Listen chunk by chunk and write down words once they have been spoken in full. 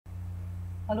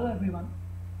Hello everyone.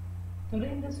 Today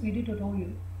in this video tutorial,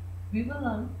 we will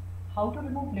learn how to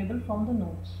remove label from the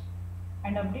nodes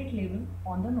and update label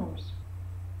on the nodes.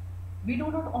 We do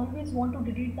not always want to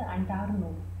delete the entire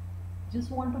node,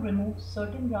 just want to remove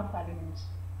certain graph elements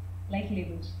like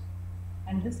labels,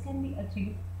 and this can be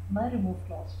achieved by remove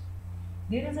clause.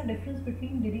 There is a difference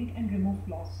between delete and remove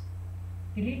clause.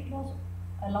 Delete clause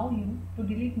allow you to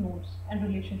delete nodes and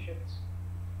relationships,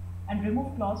 and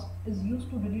remove clause is used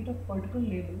to delete a particular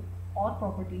label or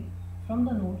property from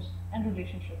the nodes and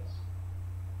relationships.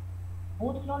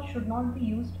 Both clause should not be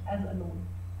used as alone.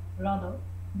 Rather,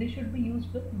 they should be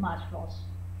used with match clause.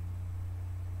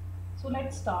 So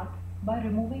let's start by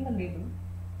removing a label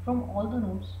from all the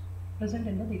nodes present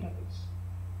in the database.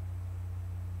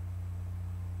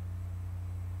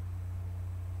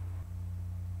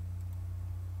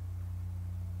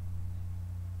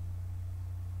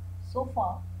 So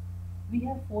far, we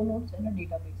have 4 nodes in a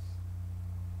database.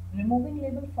 Removing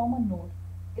label from a node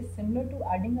is similar to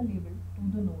adding a label to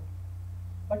the node.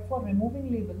 But for removing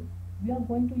label, we are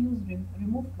going to use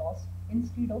remove clause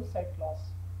instead of set clause.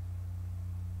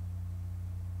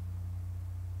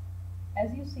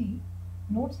 As you see,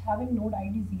 nodes having node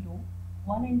ID 0,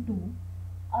 1 and 2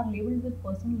 are labeled with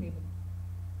person label.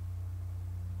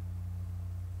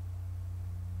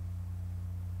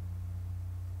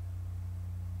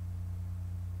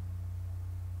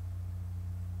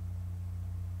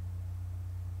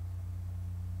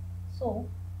 So,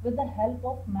 with the help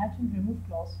of match and remove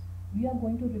clause, we are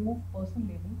going to remove person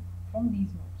label from these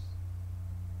nodes.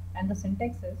 And the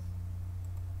syntax is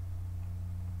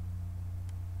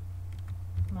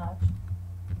match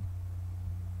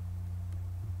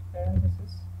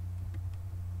parenthesis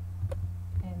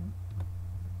and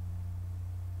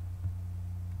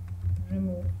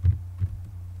remove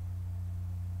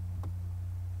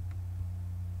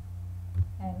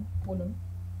and colon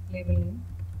label name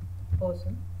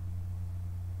person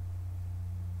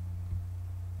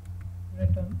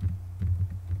return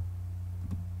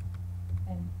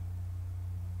and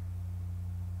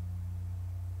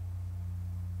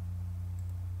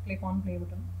click on play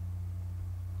button.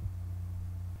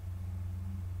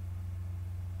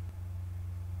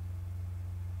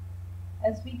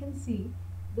 As we can see,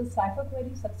 the cipher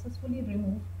query successfully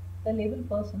removed the label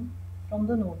person from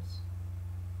the nodes.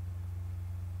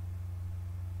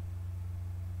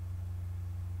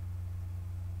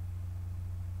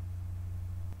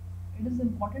 It is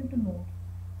important to note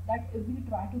that if we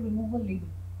try to remove a label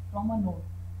from a node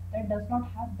that does not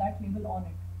have that label on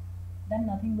it, then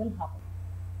nothing will happen.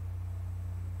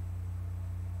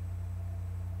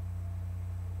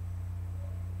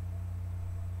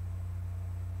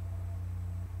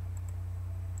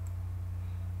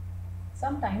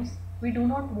 Sometimes we do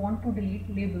not want to delete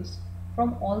labels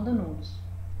from all the nodes.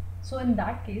 So in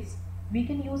that case, we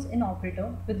can use an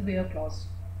operator with where clause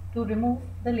to remove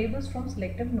the labels from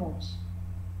selected nodes.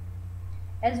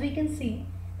 As we can see,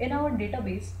 in our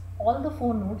database, all the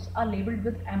 4 nodes are labeled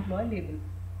with employee label.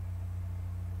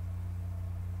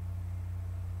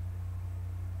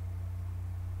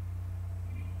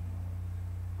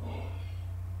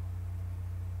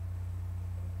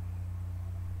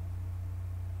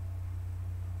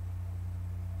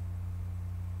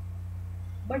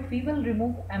 But we will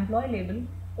remove employee label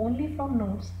only from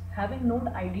nodes having node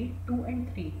ID 2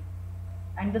 and 3.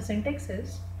 And the syntax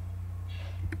is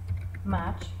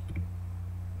match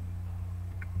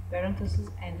parenthesis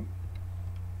n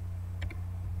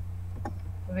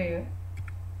where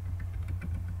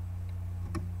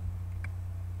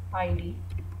id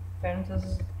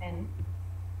parenthesis n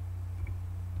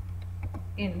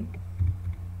in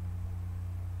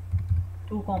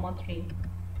 2 comma 3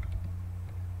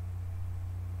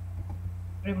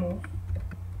 remove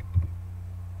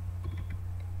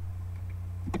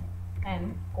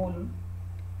and colon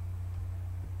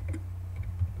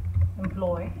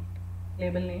employee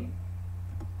label name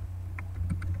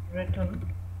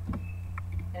return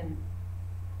n.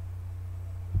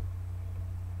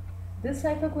 This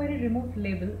cipher query removes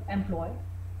label employee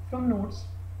from nodes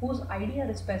whose ID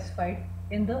are specified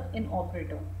in the in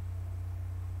operator.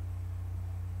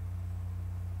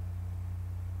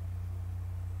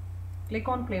 Click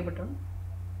on play button.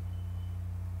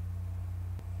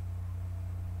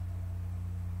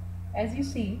 As you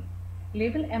see,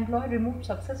 label employee removed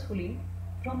successfully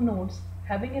from nodes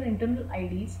having an internal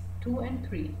IDs 2 and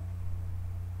 3.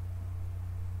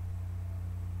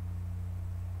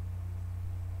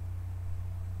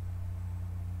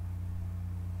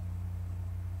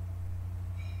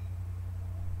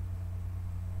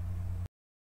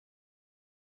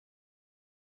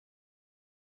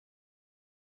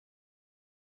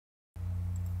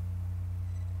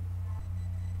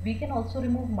 We can also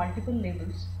remove multiple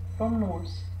labels from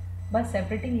nodes by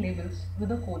separating labels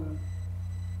with a colon.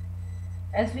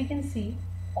 As we can see,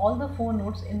 all the 4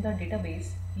 nodes in the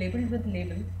database labeled with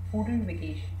label food and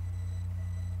vacation.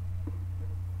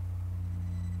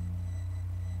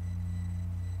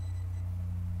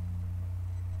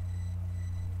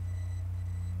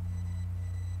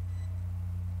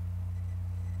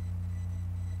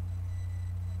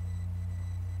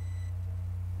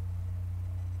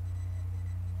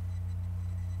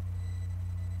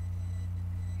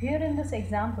 Here in this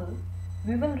example,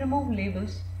 we will remove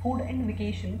labels food and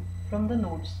vacation from the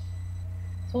nodes.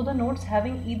 So the nodes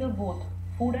having either both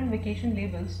food and vacation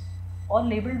labels or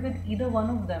labeled with either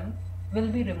one of them will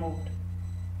be removed.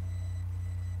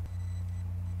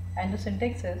 And the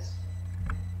syntax is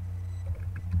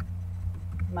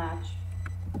match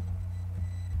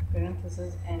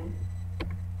parenthesis n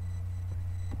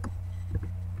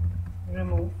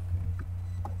remove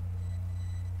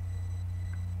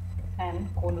and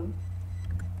colon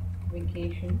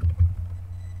vacation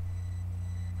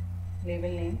label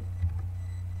name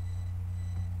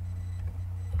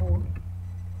food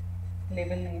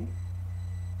label name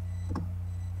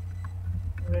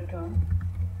return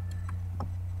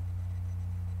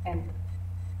n.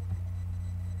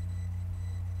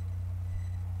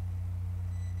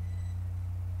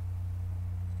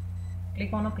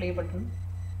 Click on a play button.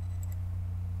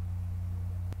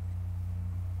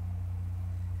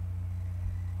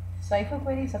 Cipher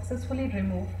query successfully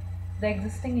removed the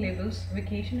existing labels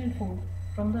vacation and food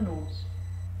from the nodes.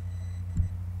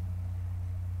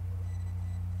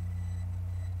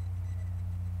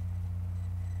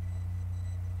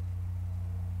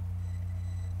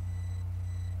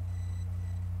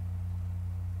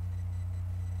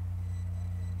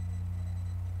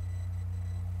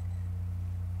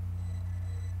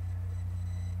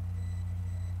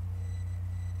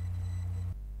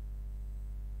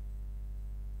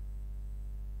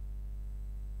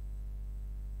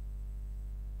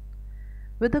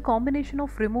 With the combination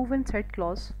of remove and set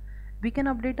clause, we can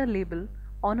update a label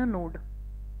on a node.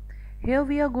 Here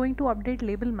we are going to update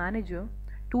label manager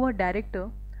to a director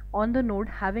on the node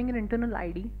having an internal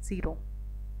ID 0.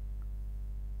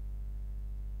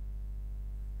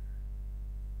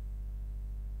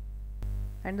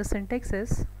 And the syntax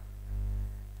is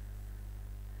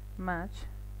match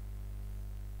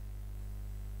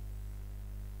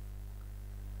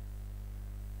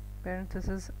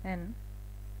parenthesis n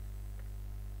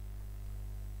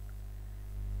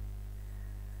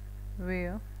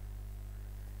where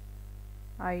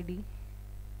ID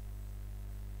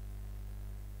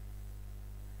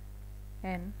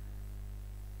n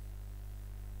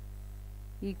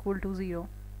equal to 0.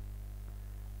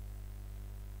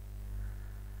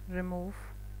 Remove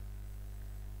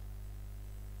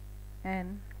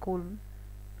n colon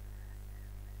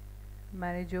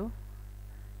manager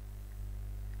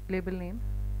label name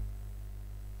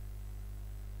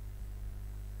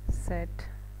set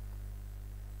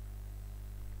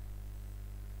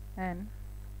n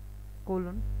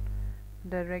colon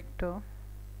director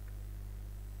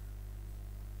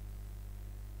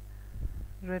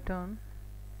return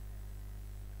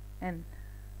n.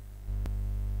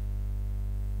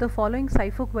 The following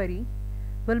cipher query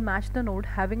will match the node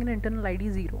having an internal ID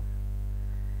 0.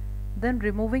 Then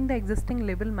removing the existing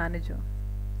label manager.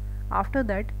 After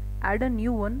that, add a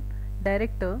new one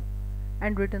director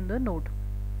and return the node.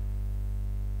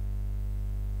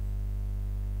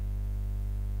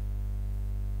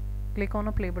 Click on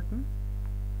a play button.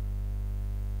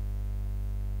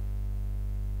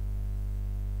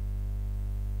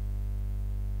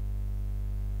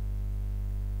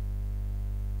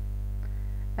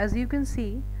 As you can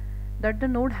see that the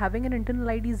node having an internal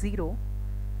ID 0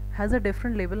 has a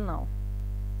different label now.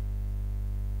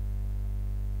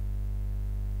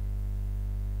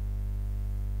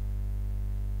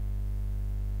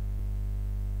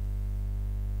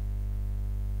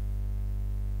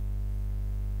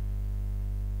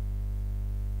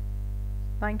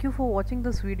 Thank you for watching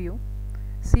this video.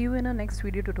 See you in a next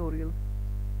video tutorial.